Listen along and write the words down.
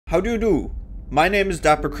How do you do? My name is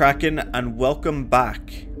Dapper Kraken, and welcome back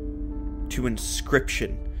to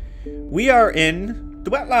Inscryption. We are in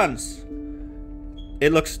the wetlands.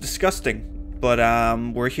 It looks disgusting, but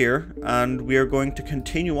we're here, and we are going to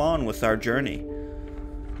continue on with our journey.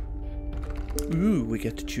 Ooh, we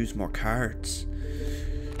get to choose more cards.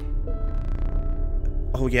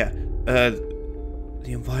 Oh yeah, the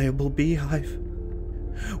inviolable beehive.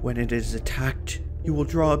 When it is attacked, you will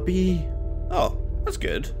draw a bee. Oh, that's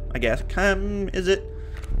good, I guess. Is it?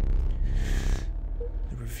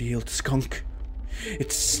 The revealed skunk.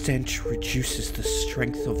 Its stench reduces the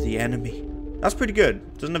strength of the enemy. That's pretty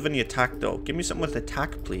good. Doesn't have any attack though. Give me something with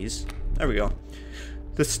attack, please. There we go.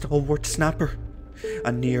 The stalwart snapper.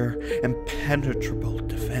 A near impenetrable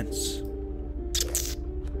defense.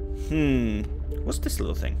 What's this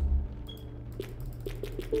little thing?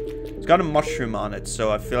 It's got a mushroom on it,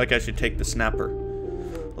 so I feel like I should take the snapper.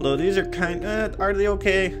 Although these are are they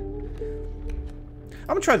okay? I'm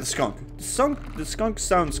gonna try the skunk. The skunk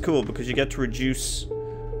sounds cool because you get to reduce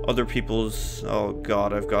other people's... Oh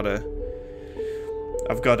god, I've got a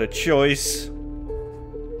choice.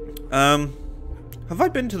 Have I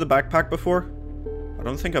been to the backpack before? I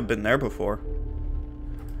don't think I've been there before.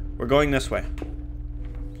 We're going this way.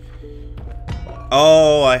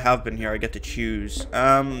 Oh, I have been here. I get to choose.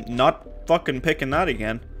 Not fucking picking that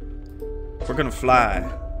again. We're gonna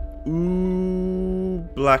fly. Ooh,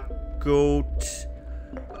 black goat.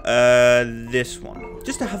 This one.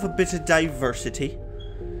 Just to have a bit of diversity.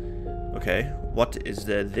 Okay, what is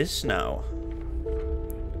this now?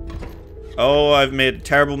 Oh, I've made a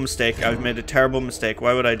terrible mistake. I've made a terrible mistake.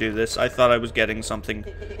 Why would I do this? I thought I was getting something.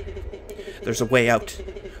 There's a way out.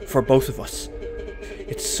 For both of us.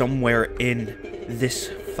 It's somewhere in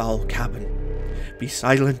this foul cabin. Be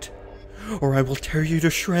silent, or I will tear you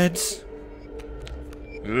to shreds.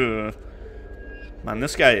 Ugh. Man,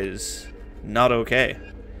 this guy is not okay.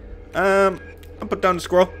 I'll put down the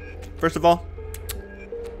squirrel, first of all.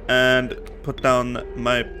 And put down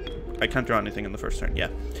my... I can't draw anything in the first turn, yeah.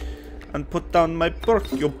 And put down my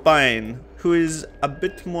porcupine, who is a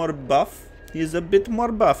bit more buff. He's a bit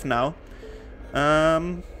more buff now.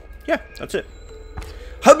 Yeah, that's it.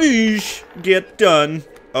 Habish! Get done.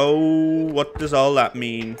 Oh, what does all that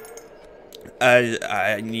mean?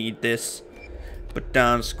 I need this. Put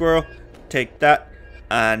down squirrel. Take that.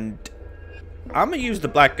 And I'm gonna use the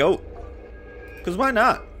black goat. Because why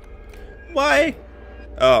not? Why?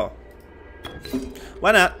 Oh.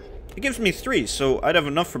 Why not? It gives me 3, so I'd have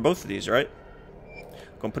enough for both of these, right?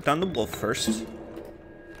 Gonna put down the wolf first.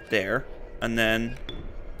 There. And then...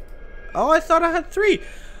 Oh, I thought I had 3.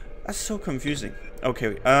 That's so confusing.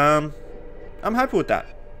 Okay, I'm happy with that.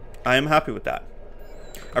 I am happy with that.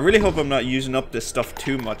 I really hope I'm not using up this stuff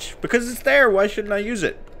too much. Because it's there, why shouldn't I use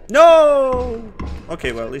it? No!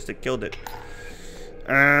 Okay, well, at least it killed it.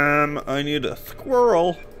 I need a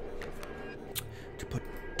squirrel to put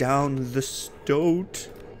down the stoat.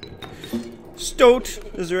 Stoat!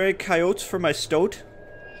 Is there any coyotes for my stoat?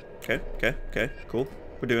 Okay, cool.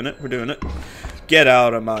 We're doing it. Get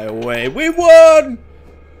out of my way. We won!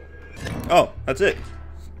 Oh, that's it.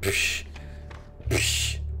 Psh,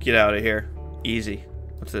 psh, get out of here. Easy.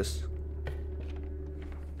 What's this?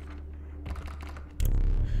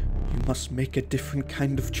 You must make a different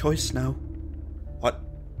kind of choice now. What?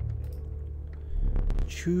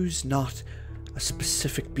 Choose not a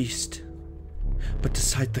specific beast, but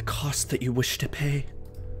decide the cost that you wish to pay.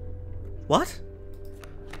 What?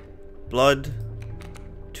 Blood.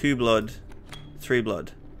 2 blood. 3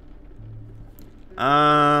 blood.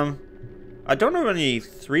 I don't have any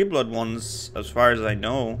 3 blood ones as far as I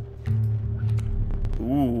know.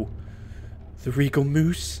 Ooh. The regal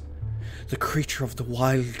moose. The creature of the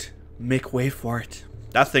wild. Make way for it.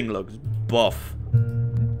 That thing looks buff.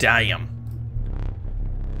 Damn.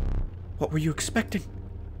 What were you expecting?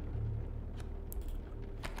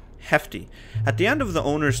 Hefty. At the end of the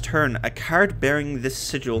owner's turn, a card bearing this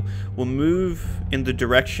sigil will move in the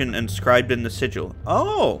direction inscribed in the sigil.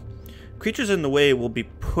 Oh! Creatures in the way will be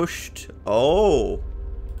pushed. Oh.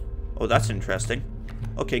 Oh, that's interesting.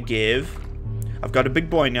 Okay, give. I've got a big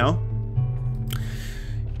boy now.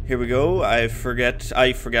 Here we go. I forget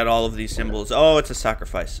all of these symbols. Oh, it's a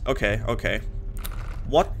sacrifice. Okay.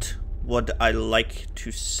 What would I like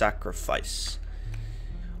to sacrifice?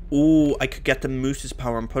 Ooh, I could get the moose's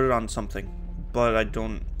power and put it on something. But I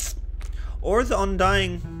don't. Or the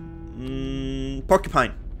undying...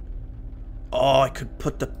 porcupine. Oh, I could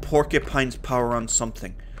put the porcupine's power on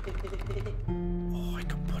something. Oh, I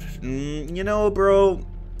could put it... you know, bro,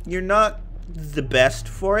 you're not the best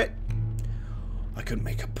for it. I could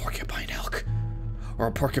make a porcupine elk. Or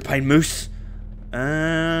a porcupine moose.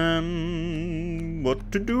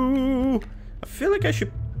 What to do? I feel like I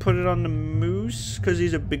should put it on the moose because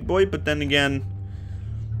he's a big boy, but then again,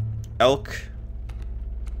 elk.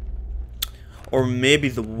 Or maybe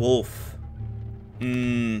the wolf.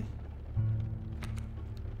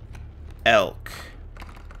 Elk.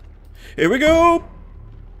 Here we go!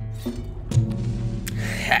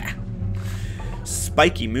 Ha!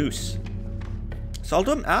 Spiky moose. It's all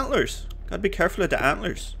done antlers. Gotta be careful of the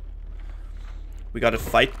antlers. We gotta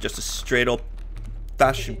fight just a straight up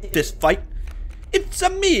fashion fist fight. It's a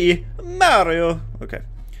me, Mario. Okay.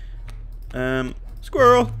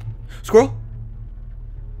 Squirrel. Squirrel.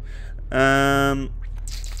 What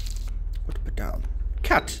to put down?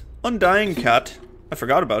 Cat. Undying cat. I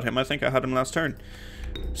forgot about him. I think I had him last turn.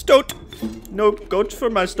 Stoat. No goats for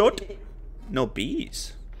my stoat. No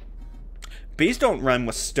bees. Bees don't rhyme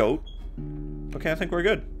with stoat. Okay, I think we're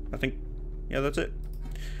good. I think, yeah, that's it.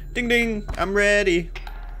 Ding ding, I'm ready.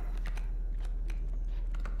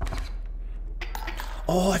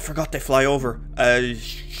 Oh, I forgot they fly over.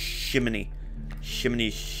 Shiminy.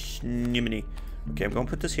 Shiminy, shiminy. Okay, I'm gonna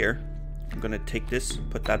put this here. I'm gonna take this,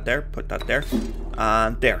 put that there,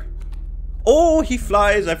 and there. Oh, he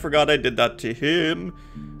flies. I forgot I did that to him.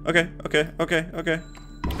 Okay, okay, okay, okay.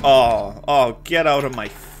 Oh, get out of my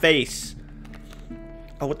face.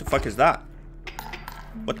 Oh, what the fuck is that?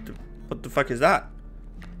 What the fuck is that?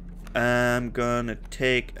 I'm gonna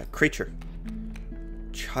take a creature.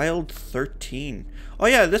 Child 13. Oh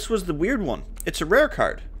yeah, this was the weird one. It's a rare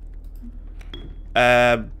card.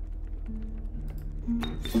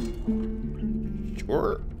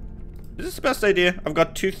 Sure. Is this the best idea? I've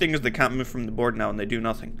got two things that can't move from the board now and they do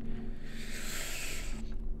nothing.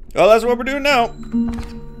 Well, that's what we're doing now.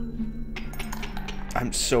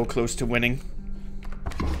 I'm so close to winning.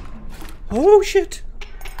 Oh shit.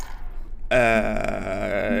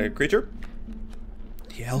 Creature.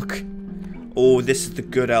 The elk. Oh, this is the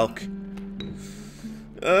good elk.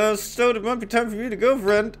 So it might be time for you to go,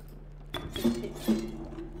 friend.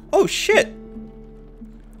 Oh shit.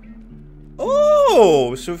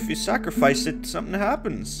 Oh, so if you sacrifice it, something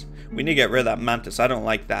happens. We need to get rid of that mantis. I don't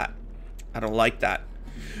like that. I don't like that.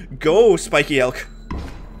 Go, spiky elk.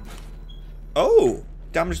 Oh,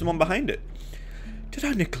 damage the one behind it. Did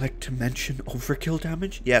I neglect to mention overkill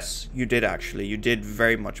damage? Yes, you did actually. You did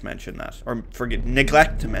very much mention that. Or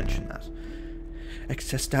neglect to mention that.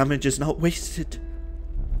 Excess damage is not wasted.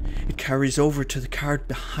 It carries over to the card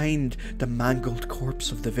behind the mangled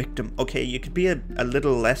corpse of the victim. Okay, you could be a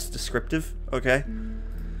little less descriptive, okay?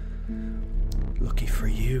 Lucky for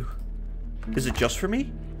you. Is it just for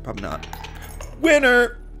me? Probably not.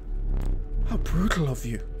 Winner! How brutal of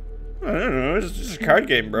you. I don't know, it's just a card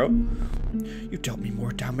game, bro. You dealt me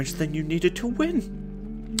more damage than you needed to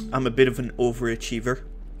win. I'm a bit of an overachiever.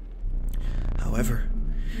 However,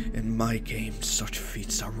 in my game, such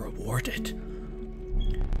feats are rewarded.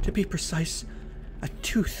 To be precise, a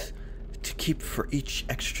tooth to keep for each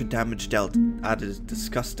extra damage dealt. That is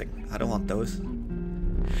disgusting. I don't want those.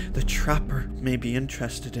 The trapper may be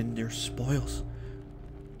interested in your spoils.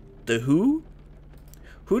 The who?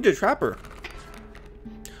 Who the trapper?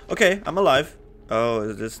 Okay, I'm alive. Oh,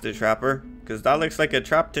 is this the trapper? Because that looks like a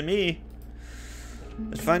trap to me.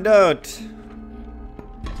 Let's find out.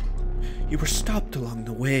 You were stopped along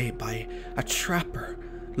the way by a trapper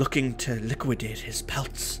looking to liquidate his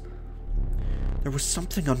pelts. There was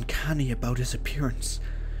something uncanny about his appearance,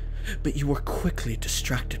 but you were quickly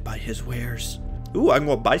distracted by his wares. Ooh, I'm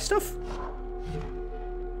gonna buy stuff?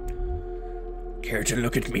 Care to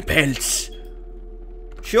look at me pelts?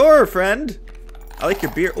 Sure, friend. I like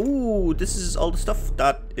your beer. Ooh, this is all the stuff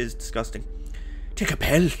that is disgusting. Take a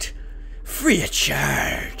pelt. Free of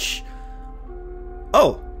charge.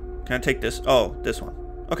 Oh, can I take this? Oh, this one.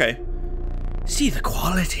 Okay. See the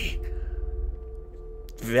quality.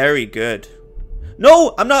 Very good.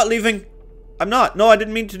 No, I'm not leaving. I'm not. No, I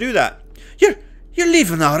didn't mean to do that. You're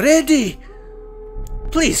leaving already.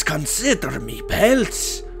 Please consider me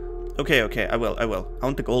pelts. Okay, okay, I will. I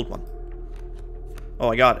want the gold one. Oh,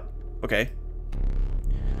 I got it. Okay.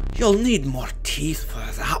 You'll need more teeth for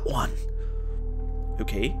that one.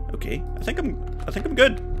 Okay, okay. I think I'm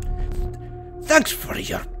good. Thanks for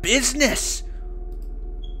your business.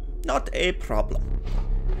 Not a problem.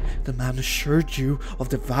 The man assured you of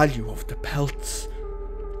the value of the pelts.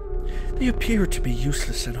 They appear to be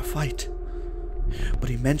useless in a fight, but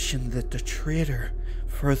he mentioned that the trader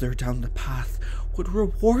further down the path would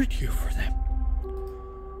reward you for them.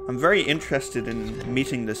 I'm very interested in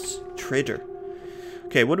meeting this trader.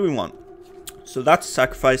 Okay, what do we want? So that's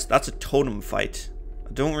sacrifice. That's a totem fight.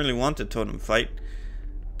 I don't really want a totem fight.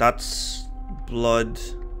 That's blood.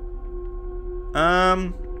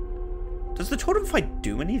 Does the totem fight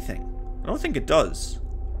do anything? I don't think it does.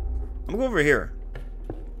 I'm gonna go over here.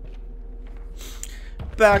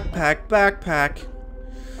 Backpack, backpack.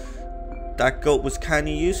 That goat was kind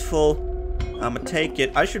of useful. I'm gonna take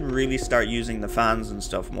it. I should really start using the fans and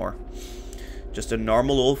stuff more. Just a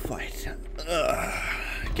normal old fight. Ugh.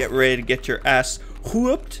 Get ready to get your ass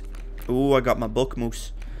whooped. Ooh, I got my book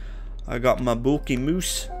moose. I got my bookie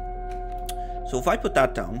moose. So if I put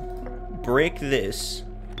that down, break this.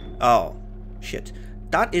 Oh, shit.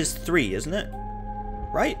 That is 3, isn't it?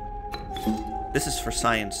 Right? This is for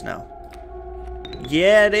science now.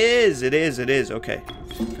 Yeah, it is. It is. It is. Okay.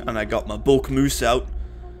 And I got my bulk moose out.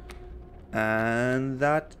 And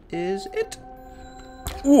that is it.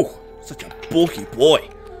 Ooh, such a bulky boy.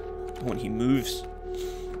 When he moves.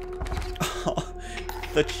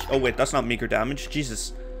 Oh, wait, that's not meager damage.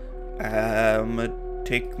 Jesus.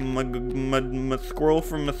 Take my squirrel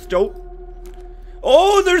from a stoat.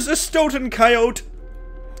 Oh, there's a stoat and coyote.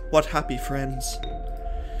 What happy friends.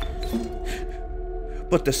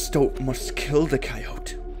 But the stoat must kill the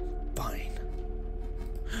coyote. Fine.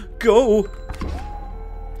 Go!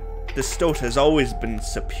 The stoat has always been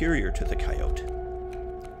superior to the coyote.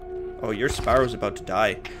 Oh, your sparrow's about to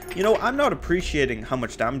die. You know, I'm not appreciating how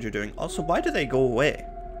much damage you're doing. Also, why do they go away?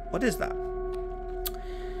 What is that?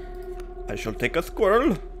 I shall take a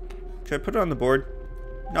squirrel. Should I put it on the board?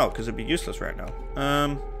 No, because it'd be useless right now.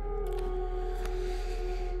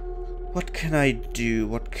 What can I do?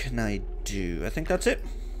 What can I do? I think that's it.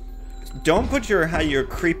 Don't put your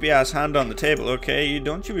creepy ass hand on the table, okay?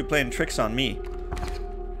 Don't you be playing tricks on me.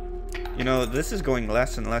 You know, this is going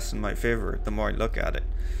less and less in my favor the more I look at it.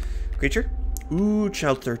 Creature? Ooh,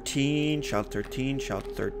 child 13, child 13, child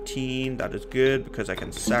 13. That is good because I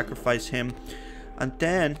can sacrifice him. And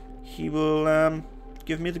then he will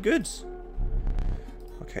give me the goods.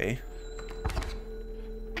 Okay.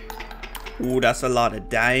 Ooh, that's a lot of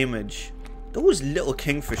damage. Those little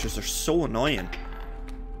kingfishers are so annoying.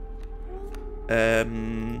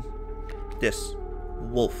 This.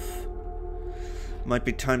 Wolf. Might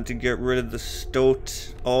be time to get rid of the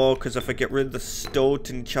stoat. Oh, because if I get rid of the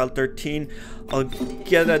stoat in child 13, I'll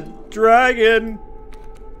get a dragon.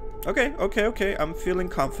 Okay, okay, okay. I'm feeling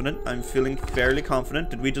confident. I'm feeling fairly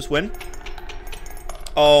confident. Did we just win?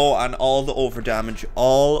 Oh, and all the overdamage.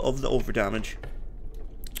 All of the overdamage.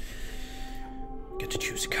 Get to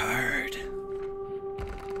choose a card.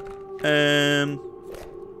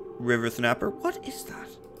 River Snapper. What is that?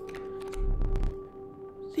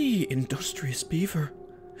 The industrious beaver.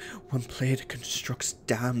 When played, it constructs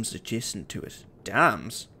dams adjacent to it.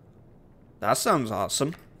 Dams? That sounds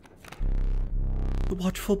awesome. The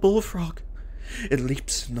watchful bullfrog. It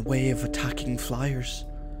leaps in the way of attacking flyers.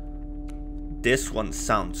 This one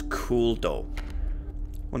sounds cool though.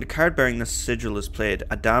 When a card bearing this sigil is played,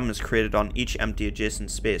 a dam is created on each empty adjacent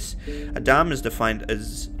space. A dam is defined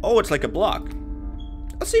as... Oh, it's like a block.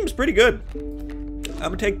 That seems pretty good. I'm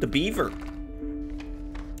gonna take the beaver.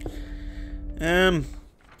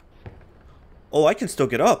 Oh, I can still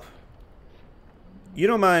get up. You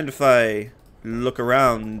don't mind if I look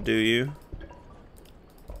around, do you?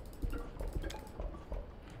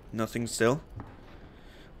 Nothing still.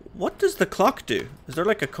 What does the clock do? Is there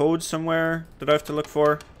like a code somewhere that I have to look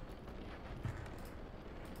for?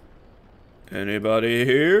 Anybody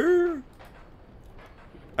here?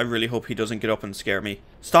 I really hope he doesn't get up and scare me.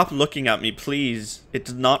 Stop looking at me, please.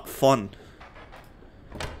 It's not fun.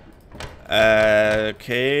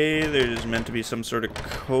 Okay, there's meant to be some sort of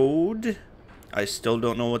code. I still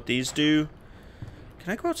don't know what these do.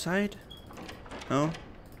 Can I go outside? No?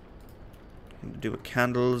 To do with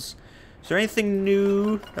candles. Is there anything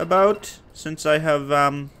new about since I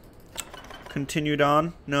have continued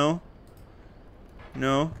on? No?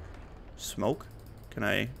 No? Smoke? Can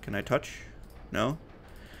I touch? No?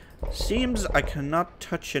 Seems I cannot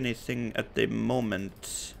touch anything at the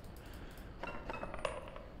moment.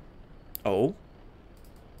 Oh.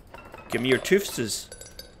 Give me your toothses.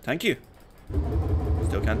 Thank you.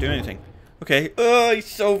 Still can't do anything. Okay. Oh, he's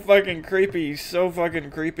so fucking creepy. He's so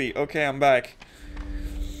fucking creepy. Okay, I'm back.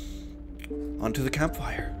 Onto the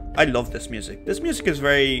campfire. I love this music. This music is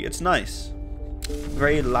it's nice.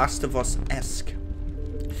 Very Last of Us-esque.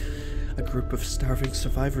 A group of starving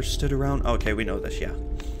survivors stood around. Okay, we know this, yeah.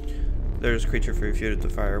 There's a creature for refuted the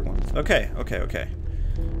fire once. Okay, okay, okay.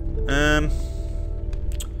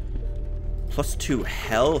 +2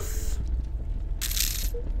 health.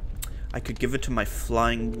 I could give it to my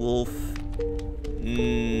flying wolf.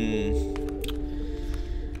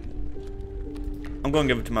 I'm going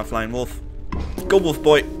to give it to my flying wolf. Go, wolf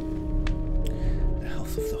boy. The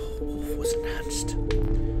health of the wolf was enhanced.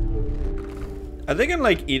 Are they gonna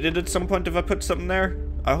like eat it at some point if I put something there?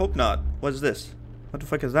 I hope not. What's this? What the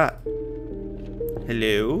fuck is that?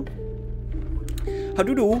 Hello? How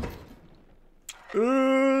do?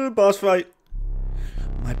 Boss fight.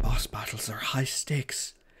 My boss battles are high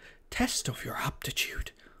stakes. Test of your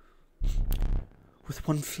aptitude. With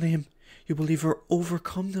one flame, you will either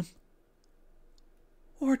overcome them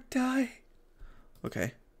or die.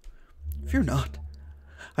 Okay. Fear not.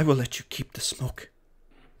 I will let you keep the smoke.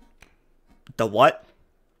 The what?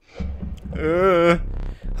 A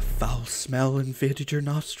foul smell invaded your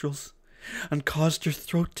nostrils and caused your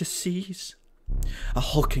throat to seize. A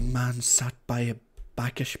hulking man sat by a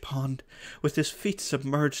brackish pond with his feet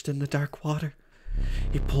submerged in the dark water.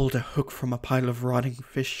 He pulled a hook from a pile of rotting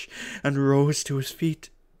fish and rose to his feet.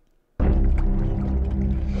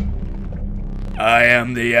 I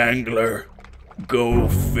am the angler. Go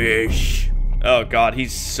fish. Oh god,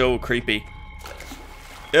 he's so creepy.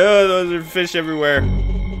 Oh, those are fish everywhere.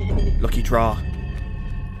 Lucky draw.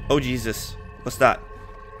 Oh Jesus. What's that?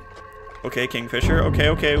 Okay, Kingfisher.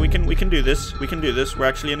 Okay, we can do this. We can do this. We're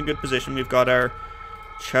actually in a good position. We've got our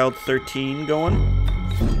child 13 going.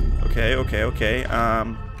 Okay.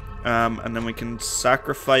 And then we can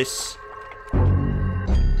sacrifice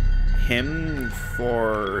him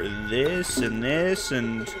for this and this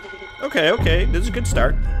and okay. This is a good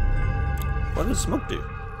start. What does smoke do?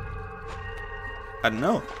 I don't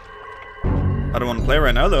know. I don't want to play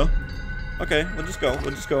right now though. Okay, we'll just go.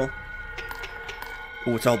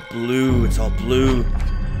 Oh, it's all blue.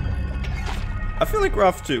 I feel like we're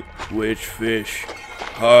off to which fish?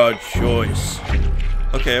 Hard choice.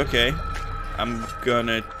 Okay. I'm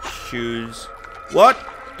gonna choose. What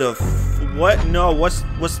the what? No, what's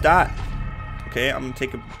that? Okay, I'm gonna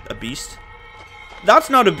take a beast.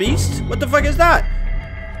 That's not a beast. What the fuck is that?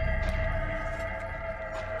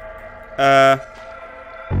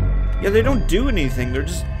 Yeah, they don't do anything. They're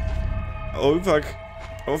just. Oh fuck.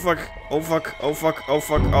 Oh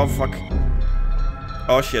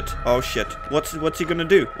shit. What's he gonna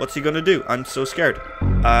do? I'm so scared.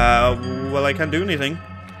 Well, I can't do anything.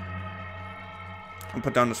 I'll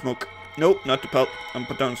put down the smoke. Nope, not the pelt. I'm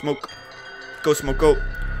put down the smoke. Go smoke, go.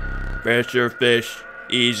 Fish.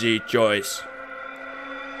 Easy choice.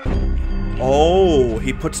 Oh,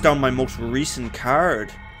 he puts down my most recent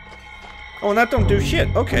card. Oh, and that don't do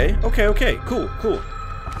shit. Okay. Cool.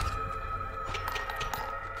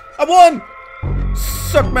 I won!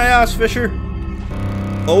 Suck my ass, Fisher.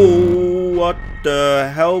 Oh, what the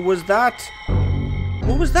hell was that?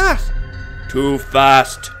 What was that? Too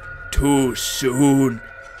fast. Too soon.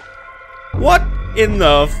 What in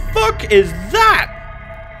the fuck is that?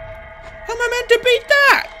 How am I meant to beat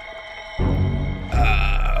that?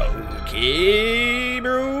 Okay,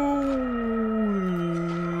 bro.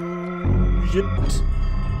 Shit.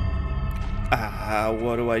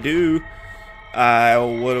 What do I do?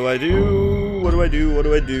 What do I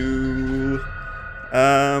do?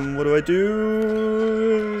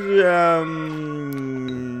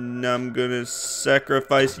 I'm gonna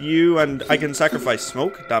sacrifice you, and I can sacrifice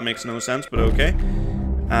smoke. That makes no sense, but okay.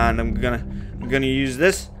 And I'm gonna use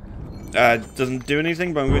this. It doesn't do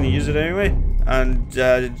anything, but I'm gonna use it anyway. And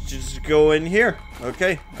just go in here.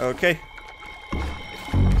 Okay.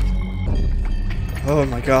 Oh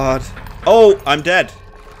my god. Oh, I'm dead.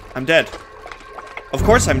 Of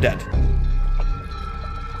course I'm dead.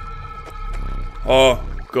 Oh,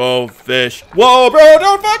 go fish. Whoa, bro,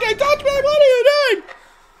 don't fucking touch me! What are you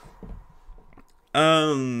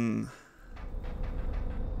doing?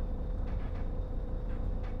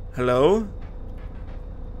 Hello?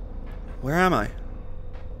 Where am I?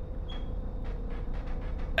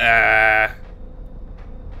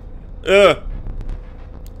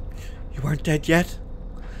 You aren't dead yet?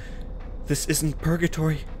 This isn't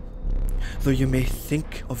purgatory, though you may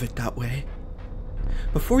think of it that way.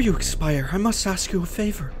 Before you expire, I must ask you a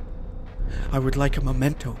favor. I would like a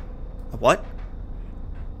memento. A what?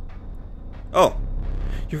 Oh.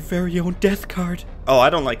 Your very own death card. Oh, I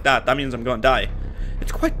don't like that. That means I'm gonna die.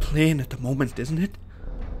 It's quite plain at the moment, isn't it?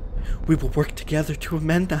 We will work together to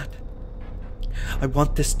amend that. I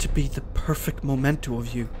want this to be the perfect memento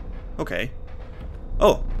of you. Okay.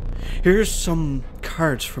 Oh, here's some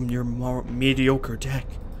cards from your more mediocre deck.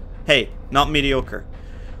 Hey, not mediocre.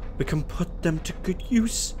 We can put them to good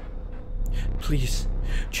use. Please,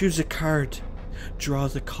 choose a card. Draw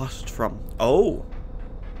the cost from. Oh.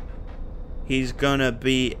 He's gonna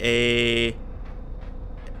be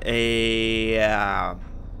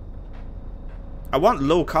I want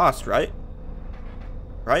low cost, right?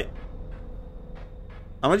 Right?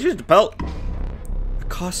 I'm gonna choose the pelt. A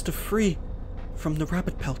cost of free from the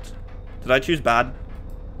rabbit pelt. Did I choose bad?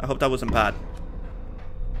 I hope that wasn't bad.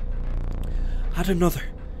 Add another.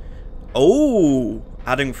 Oh,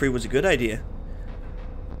 adding 3 was a good idea.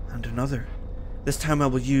 And another. This time I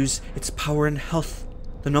will use its power and health.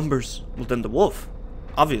 The numbers. Well, then the wolf.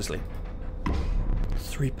 Obviously.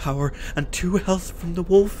 3 power and 2 health from the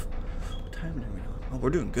wolf. What time are we on? Oh, we're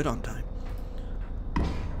doing good on time.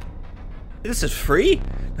 This is free?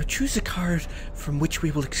 Now choose a card from which we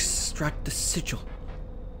will extract the sigil.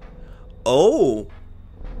 Oh.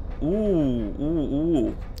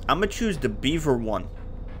 Ooh. I'm gonna choose the beaver one.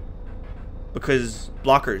 Because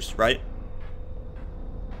blockers, right?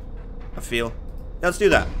 I feel. Let's do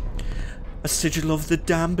that. A sigil of the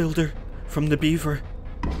dam builder from the beaver.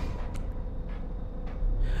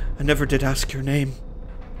 I never did ask your name.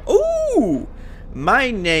 Ooh!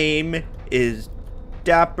 My name is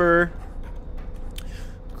Dapper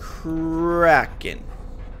Kraken.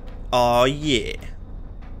 Aw, yeah.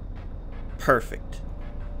 Perfect.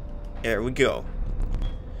 There we go.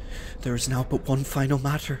 There is now but one final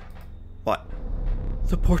matter. What?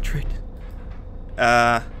 The portrait.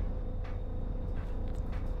 Yeah.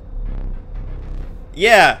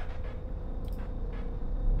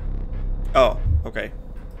 Oh, okay.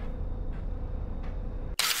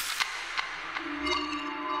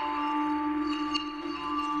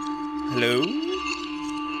 Hello?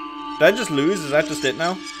 Did I just lose? Is that just it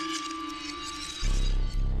now?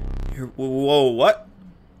 Here, whoa, what?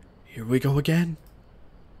 Here we go again.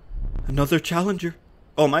 Another challenger.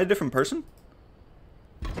 Oh, am I a different person?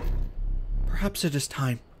 Perhaps it is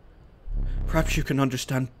time. Perhaps you can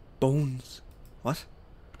understand bones. What?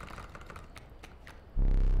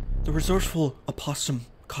 The resourceful opossum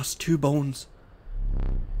costs 2 bones.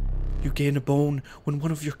 You gain a bone when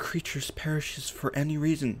one of your creatures perishes for any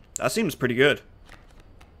reason. That seems pretty good.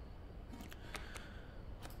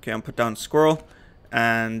 Okay, I'm put down squirrel.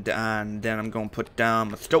 And then I'm going to put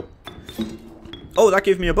down my stoat. Oh, that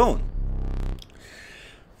gave me a bone.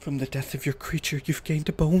 From the death of your creature, you've gained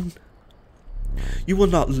a bone. You will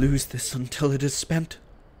not lose this until it is spent,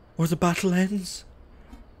 or the battle ends.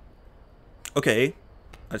 Okay,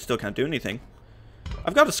 I still can't do anything.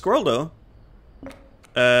 I've got a squirrel, though.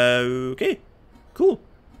 Okay. Cool.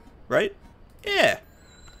 Right? Yeah.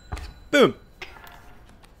 Boom.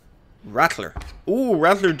 Rattler. Ooh,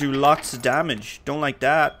 Rattler do lots of damage. Don't like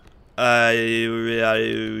that.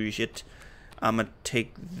 Shit. I'm gonna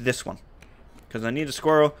take this one. Because I need a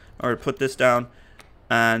squirrel, or put this down.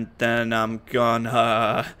 And then I'm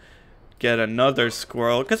gonna get another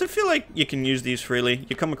squirrel. Because I feel like you can use these freely.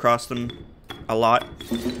 You come across them a lot.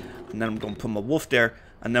 And then I'm gonna put my wolf there.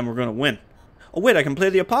 And then we're gonna win. Oh wait, I can play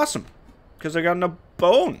the opossum. Because I got no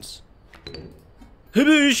bones.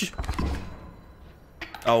 Hiboosh!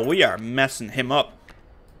 Oh, we are messing him up.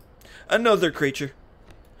 Another creature.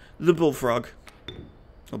 The bullfrog.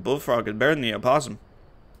 The bullfrog is better than the opossum.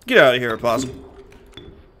 Get out of here, opossum.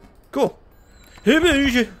 Cool.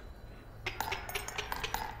 Hiboosh!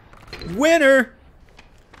 Winner!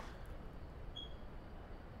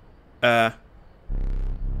 Oh.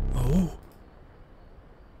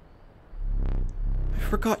 I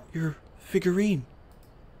forgot your figurine.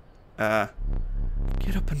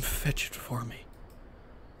 Get up and fetch it for me.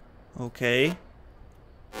 Okay.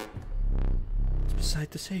 It's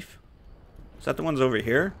beside the safe. Is that the ones over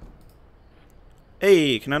here?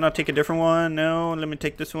 Hey, can I not take a different one? No, let me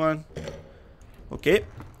take this one. Okay,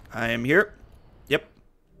 I am here. Yep.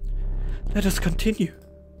 Let us continue.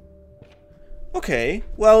 Okay,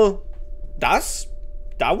 well,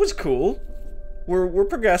 that was cool. We're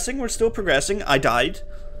progressing. We're still progressing. I died.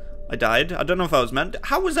 I don't know if I was meant.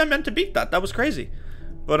 How was I meant to beat that? That was crazy.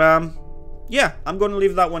 But yeah, I'm going to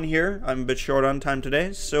leave that one here. I'm a bit short on time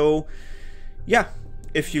today, so yeah.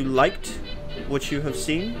 If you liked what you have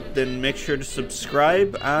seen, then make sure to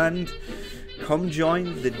subscribe and come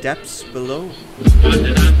join the depths below.